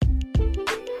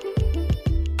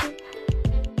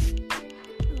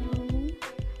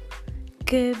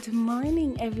Good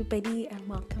morning, everybody, and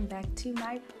welcome back to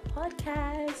my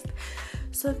podcast.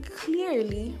 So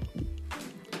clearly,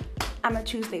 I'm a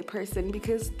Tuesday person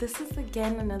because this is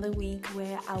again another week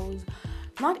where I was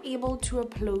not able to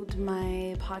upload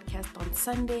my podcast on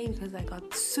Sunday because I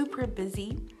got super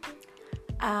busy.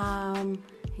 And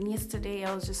yesterday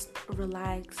I was just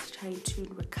relaxed, trying to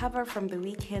recover from the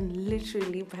weekend,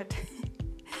 literally, but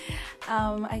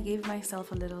I gave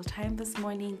myself a little time this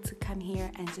morning to come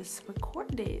here and just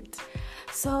record it.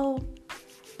 So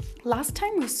last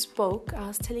time we spoke, I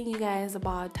was telling you guys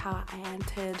about how I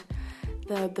entered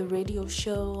the radio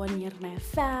show on Yerna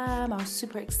FM. I was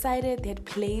super excited. They had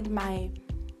played my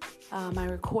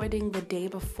recording the day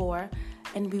before,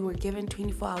 and we were given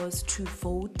 24 hours to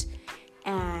vote,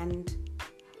 and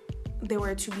they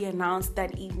were to be announced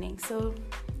that evening. So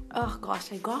oh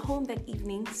gosh, I got home that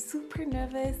evening super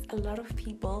nervous. A lot of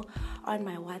people on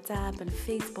my WhatsApp and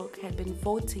Facebook had been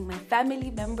voting, my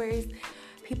family members,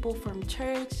 people from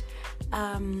church.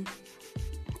 And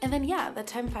then the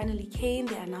time finally came.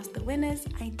 They announced the winners.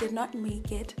 I did not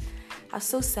make it. I was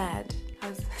so sad.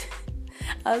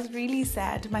 I was really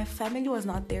sad. My family was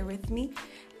not there with me.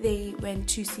 They went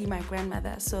to see my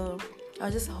grandmother. So I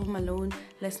was just home alone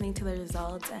listening to the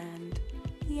results, and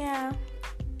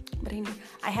But anyway,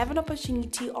 I have an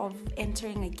opportunity of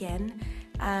entering again,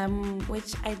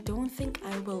 which I don't think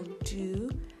I will do.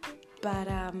 But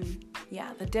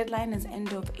the deadline is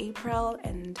end of April,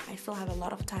 and I still have a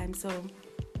lot of time. So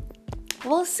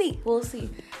we'll see.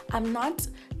 I'm not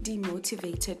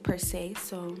demotivated per se,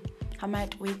 so I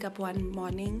might wake up one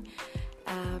morning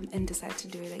and decide to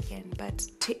do it again. But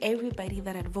to everybody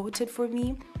that had voted for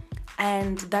me,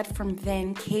 and that from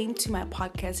then came to my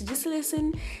podcast, just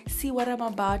listen, see what I'm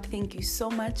about. Thank you so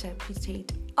much. I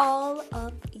appreciate all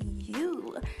of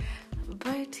you.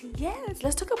 But yes,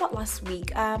 let's talk about last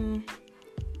week.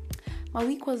 My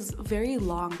week was very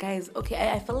long, guys. Okay,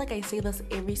 I feel like I say this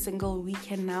every single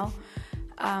weekend now.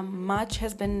 March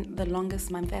has been the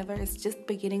longest month ever. It's just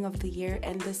beginning of the year,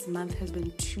 and this month has been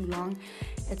too long.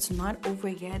 It's not over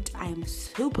yet. I'm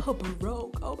super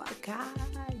broke. Oh my God.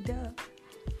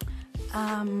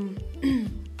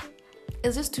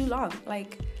 It's just too long.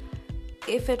 Like,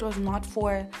 if it was not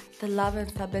for the love and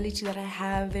stability that I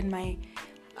have in my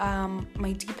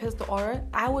deepest aura,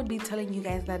 I would be telling you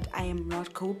guys that I am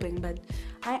not coping, but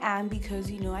I am, because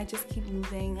I just keep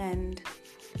moving, and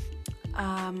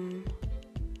I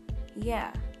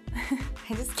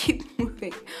just keep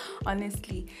moving,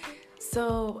 honestly.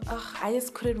 So I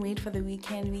just couldn't wait for the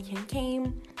weekend. Weekend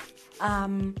came.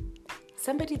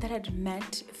 Somebody that had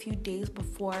met a few days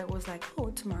before was like,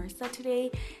 oh, tomorrow's Saturday,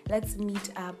 let's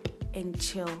meet up and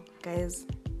chill. Guys,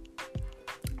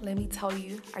 let me tell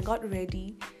you, I got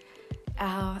ready.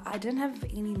 I didn't have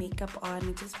any makeup on.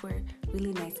 I just wore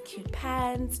really nice cute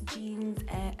pants, jeans,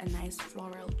 and a nice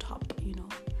floral top,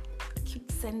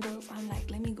 cute sandals. I'm like,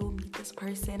 let me go meet this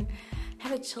person,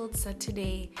 have a chilled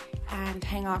Saturday, and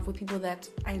hang out with people that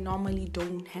I normally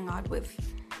don't hang out with.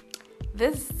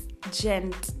 This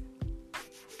gent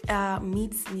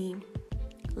meets me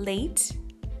late.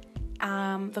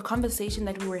 The conversation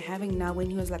that we were having now, when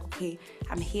he was like, okay,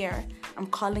 I'm here, I'm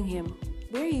calling him,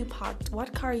 where are you parked,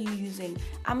 what car are you using,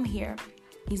 I'm here,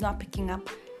 he's not picking up,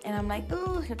 and I'm like,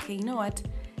 oh, okay, you know what,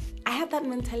 I have that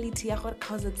mentality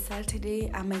because it's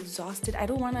Saturday, I'm exhausted, I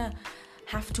don't want to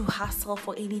have to hustle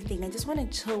for anything, I just want to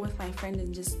chill with my friend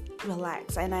and just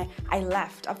relax. And I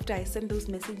left after I sent those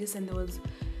messages, and there was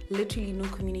literally no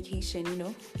communication,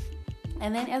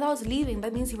 And then as I was leaving,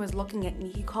 that means he was looking at me.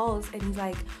 He calls and he's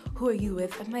like, who are you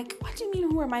with? I'm like, what do you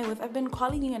mean, who am I with? I've been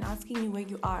calling you and asking you where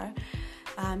you are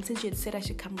since you had said I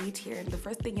should come wait here. And the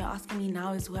first thing you're asking me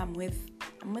now is who I'm with.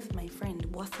 I'm with my friend.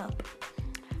 What's up?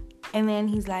 And then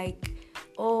he's like,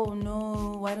 oh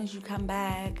no, why don't you come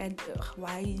back?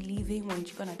 Why are you leaving? Weren't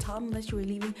you going to tell me that you were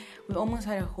leaving? We almost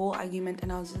had a whole argument,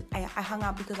 and I hung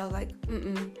up because I was like,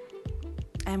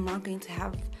 I'm not going to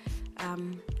have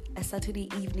a Saturday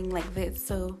evening like this.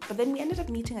 So, but then we ended up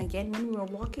meeting again. When we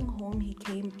were walking home, he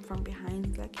came from behind.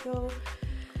 He's like, yo,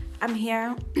 I'm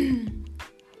here.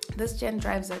 This gent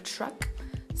drives a truck.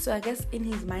 So I guess in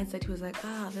his mindset, he was like,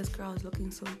 this girl is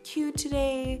looking so cute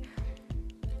today.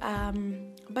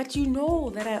 But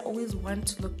that I always want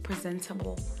to look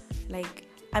presentable. Like,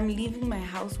 I'm leaving my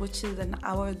house, which is an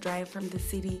hour drive from the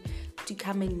city, to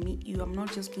come and meet you. I'm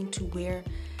not just going to wear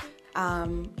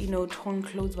torn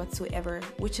clothes whatsoever,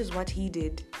 which is what he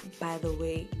did, by the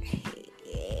way.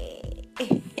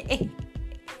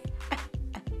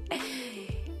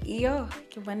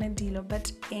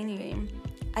 But anyway,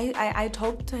 I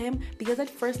talked to him because at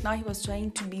first now he was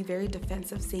trying to be very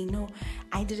defensive, saying, no,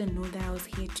 I didn't know that I was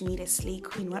here to meet a slay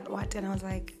queen, what. And I was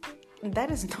like,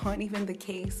 that is not even the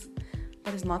case.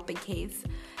 That is not the case.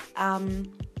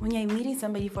 When you're meeting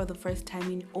somebody for the first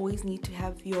time, you always need to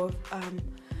have your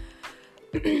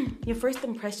your first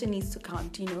impression needs to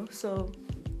count, So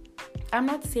I'm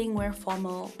not saying wear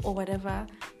formal or whatever,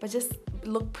 but just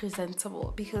look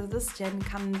presentable, because this Jen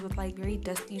comes with like very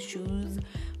dusty shoes,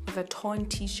 with a torn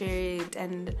t-shirt,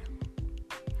 and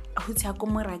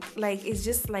like it's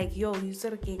just like, yo, you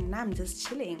saying, nah, I'm just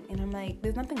chilling. And I'm like,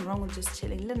 there's nothing wrong with just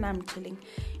chilling. Nah, I'm chilling.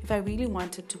 If I really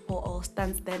wanted to pull all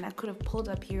stunts, then I could have pulled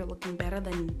up here looking better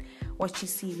than what you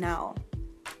see now.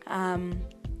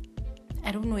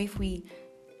 I don't know if we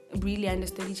really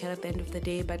understood each other at the end of the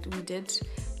day, but we did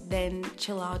then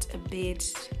chill out a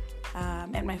bit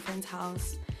at my friend's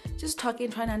house, just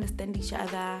talking, trying to understand each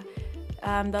other.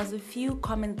 There was a few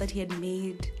comments that he had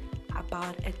made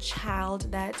about a child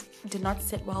that did not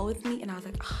sit well with me, and I was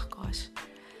like, oh gosh,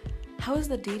 how is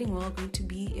the dating world going to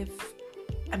be if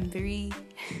I'm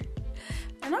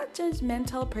not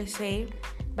judgmental per se,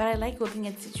 but I like looking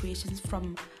at situations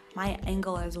from my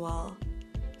angle as well.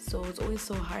 So it's always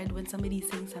so hard when somebody's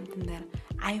saying something that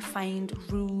I find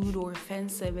rude or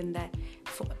offensive, and that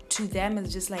to them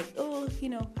it's just like, oh,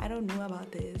 I don't know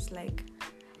about this, like,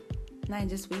 and I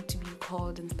just wait to be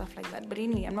called and stuff like that. But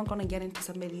anyway, I'm not going to get into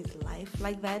somebody's life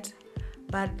like that,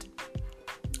 but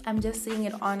I'm just saying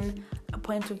it on a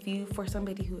point of view for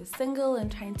somebody who is single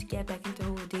and trying to get back into the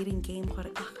whole dating game.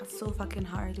 It's so fucking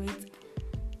hard. Wait,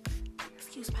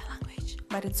 excuse my language,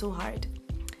 but it's so hard.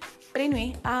 But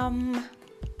anyway,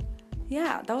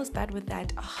 yeah, that was bad with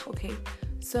that. Okay,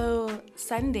 so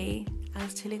Sunday I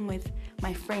was chilling with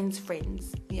my friends.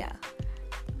 Yeah,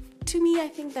 to me, I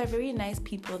think they're very nice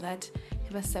people that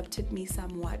have accepted me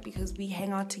somewhat, because we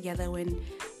hang out together when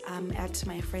I'm at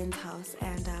my friend's house.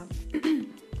 And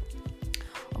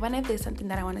one of there's something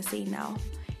that I want to say now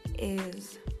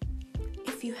is,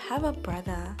 if you have a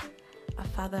brother, a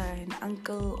father, an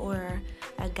uncle, or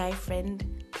a guy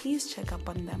friend, please check up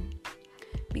on them,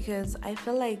 because I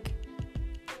feel like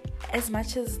as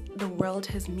much as the world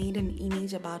has made an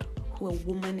image about who a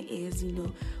woman is,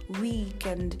 weak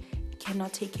and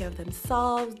cannot take care of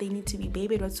themselves, they need to be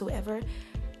babied whatsoever,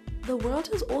 the world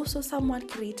has also somewhat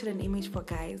created an image for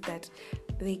guys that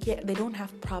they don't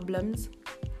have problems,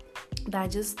 they're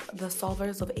just the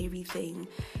solvers of everything,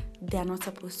 they're not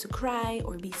supposed to cry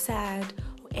or be sad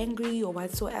or angry or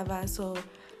whatsoever. So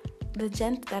the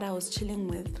gent that I was chilling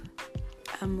with,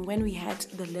 when we had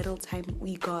the little time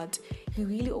we got, he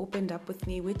really opened up with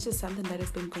me, which is something that has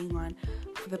been going on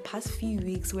for the past few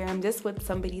weeks, where I'm just with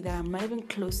somebody that I'm not even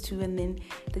close to, and then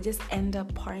they just end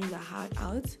up pouring their heart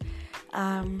out.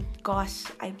 Gosh,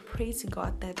 I pray to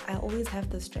God that I always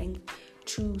have the strength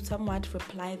to somewhat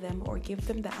reply them or give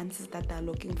them the answers that they're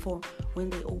looking for when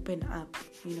they open up.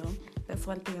 That's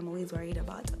one thing I'm always worried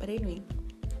about. But anyway,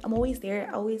 I'm always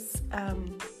there.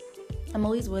 I'm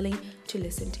always willing to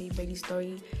listen to everybody's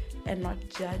story and not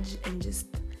judge, and just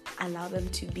allow them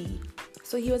to be.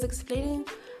 So he was explaining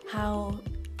how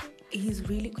he's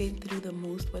really going through the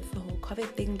most with the whole COVID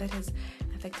thing that has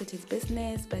affected his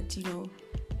business, but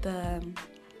the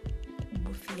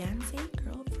fiance,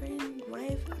 girlfriend,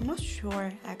 wife, I'm not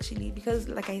sure actually, because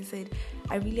like I said,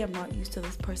 I really am not used to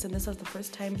this person. This was the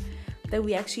first time that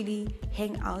we actually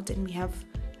hang out and we have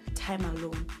time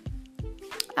alone.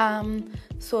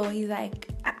 So he's like,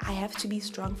 I have to be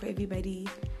strong for everybody,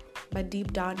 but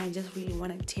deep down I just really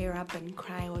want to tear up and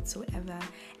cry whatsoever.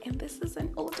 And this is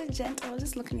an older gent. I was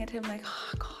just looking at him like,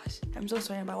 oh gosh, I'm so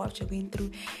sorry about what you're going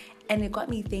through. And it got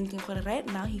me thinking, well, right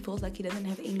now he feels like he doesn't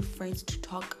have any friends to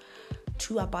talk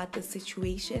to about the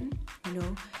situation.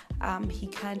 He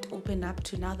can't open up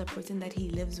to now the person that he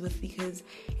lives with, because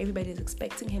everybody is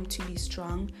expecting him to be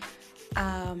strong.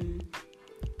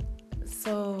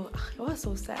 So it was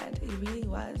so sad. It really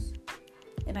was.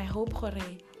 And I hope,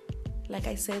 like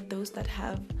I said, those that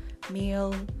have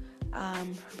male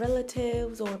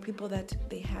relatives or people that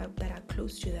they have that are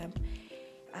close to them,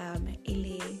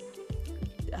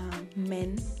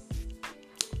 men,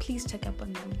 please check up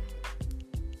on them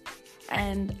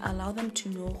and allow them to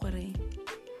know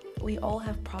we all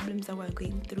have problems that we're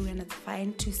going through, and it's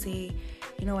fine to say,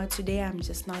 you know what, today I'm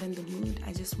just not in the mood.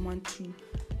 I just want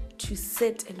to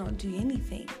sit and not do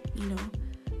anything,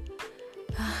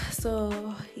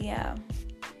 So yeah,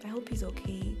 I hope he's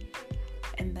okay,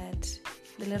 and that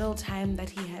the little time that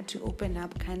he had to open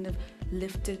up kind of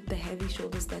lifted the heavy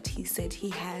shoulders that he said he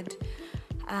had.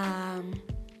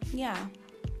 Yeah,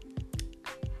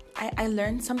 I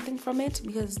learned something from it,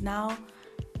 because now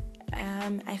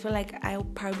I feel like I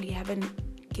probably haven't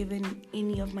given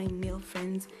any of my male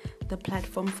friends the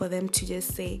platform for them to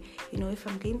just say, if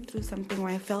I'm going through something or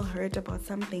I felt hurt about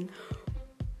something,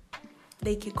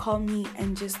 they could call me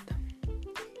and just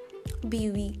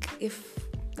be weak, if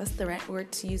that's the right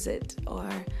word to use it, or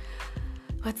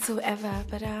whatsoever.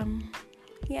 But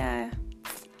yeah,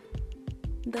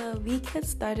 the week has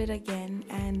started again,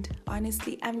 and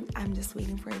honestly, I'm just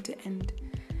waiting for it to end.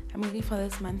 I'm waiting for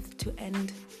this month to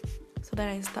end so that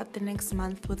I start the next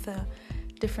month with a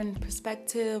different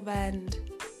perspective and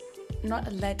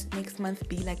not let next month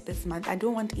be like this month. I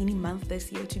don't want any month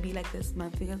this year to be like this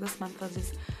month, because this month was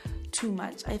just too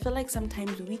much. I feel like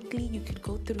sometimes weekly you could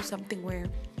go through something where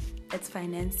it's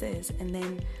finances, and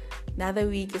then the other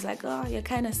week is like, oh, you're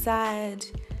kind of sad.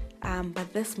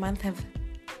 But this month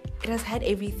it has had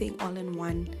everything all in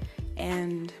one,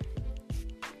 and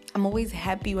I'm always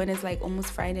happy when it's like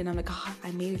almost Friday and I'm like, oh,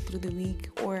 I made it through the week.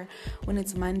 Or when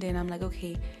it's Monday and I'm like,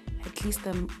 okay, at least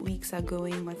the weeks are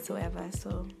going whatsoever.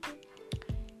 So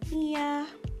yeah.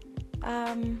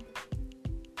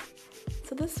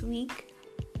 So this week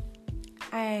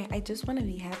I just want to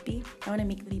be happy. I want to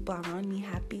make the people around me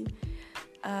happy.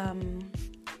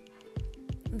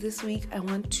 This week I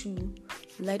want to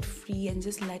let free and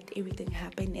just let everything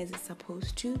happen as it's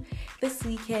supposed to. This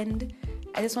weekend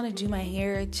I just want to do my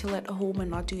hair, chill at home,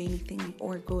 and not do anything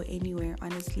or go anywhere.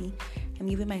 Honestly, I'm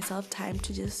giving myself time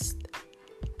to just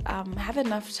have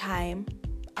enough time,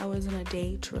 hours in a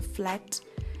day, to reflect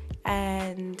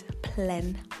and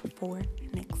plan for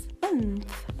next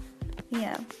month.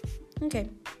 Yeah. Okay.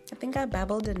 I think I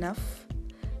babbled enough.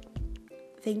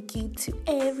 Thank you to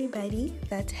everybody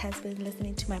that has been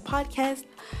listening to my podcast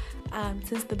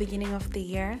since the beginning of the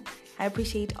year. I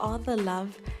appreciate all the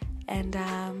love. And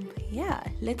yeah,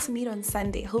 let's meet on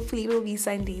Sunday. Hopefully it will be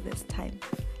Sunday this time.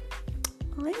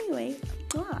 Well, anyway,